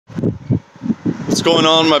What's going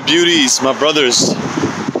on, my beauties, my brothers?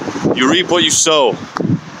 You reap what you sow.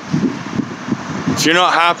 If you're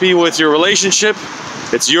not happy with your relationship,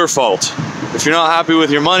 it's your fault. If you're not happy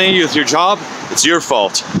with your money, with your job, it's your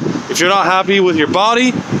fault. If you're not happy with your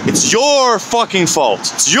body, it's your fucking fault.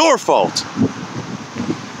 It's your fault.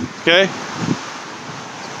 Okay?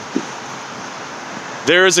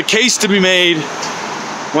 There is a case to be made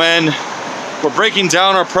when we're breaking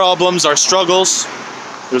down our problems, our struggles.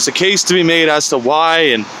 There's a case to be made as to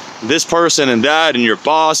why, and this person and that, and your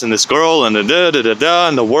boss, and this girl, and and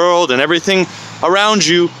the world, and everything around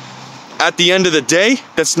you. At the end of the day,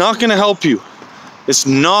 that's not gonna help you. It's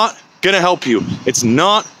not gonna help you. It's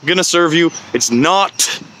not gonna serve you. It's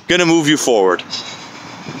not gonna move you forward.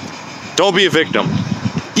 Don't be a victim.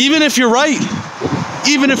 Even if you're right,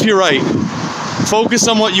 focus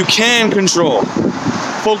on what you can control.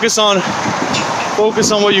 Focus on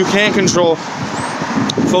what you can control.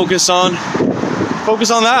 Focus on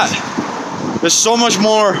that. There's so much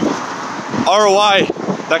more ROI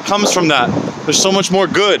that comes from that. There's so much more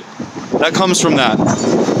good that comes from that.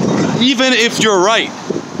 Even if you're right.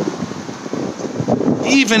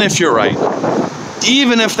 Even if you're right.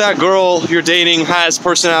 Even if that girl you're dating has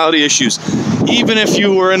personality issues. Even if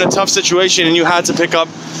you were in a tough situation and you had to pick up,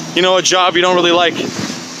 a job you don't really like.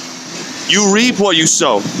 You reap what you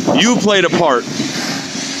sow. You played a part.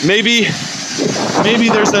 Maybe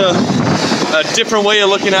there's a different way of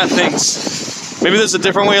looking at things. Maybe there's a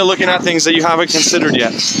different way of looking at things that you haven't considered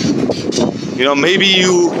yet. Maybe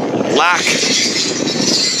you lack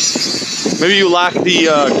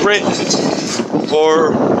the grit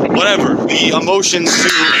or whatever, the emotions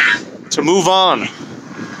to move on,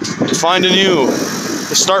 to find anew,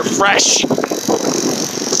 to start fresh.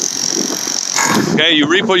 Okay, you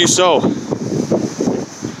reap what you sow.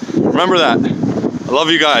 Remember that. I love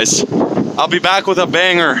you guys. I'll be back with a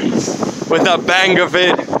banger, with a banger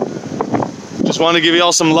vid. Just want to give you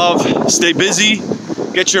all some love. Stay busy.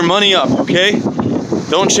 Get your money up, okay?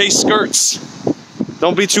 Don't chase skirts.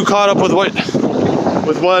 Don't be too caught up with what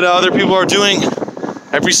other people are doing.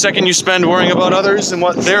 Every second you spend worrying about others and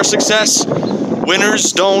what their success,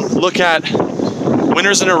 winners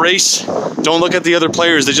in a race don't look at the other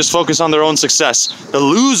players. They just focus on their own success. The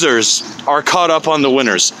losers are caught up on the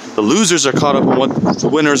winners. The losers are caught up on what the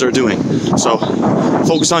winners are doing. So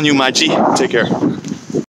focus on you, my G. Take care.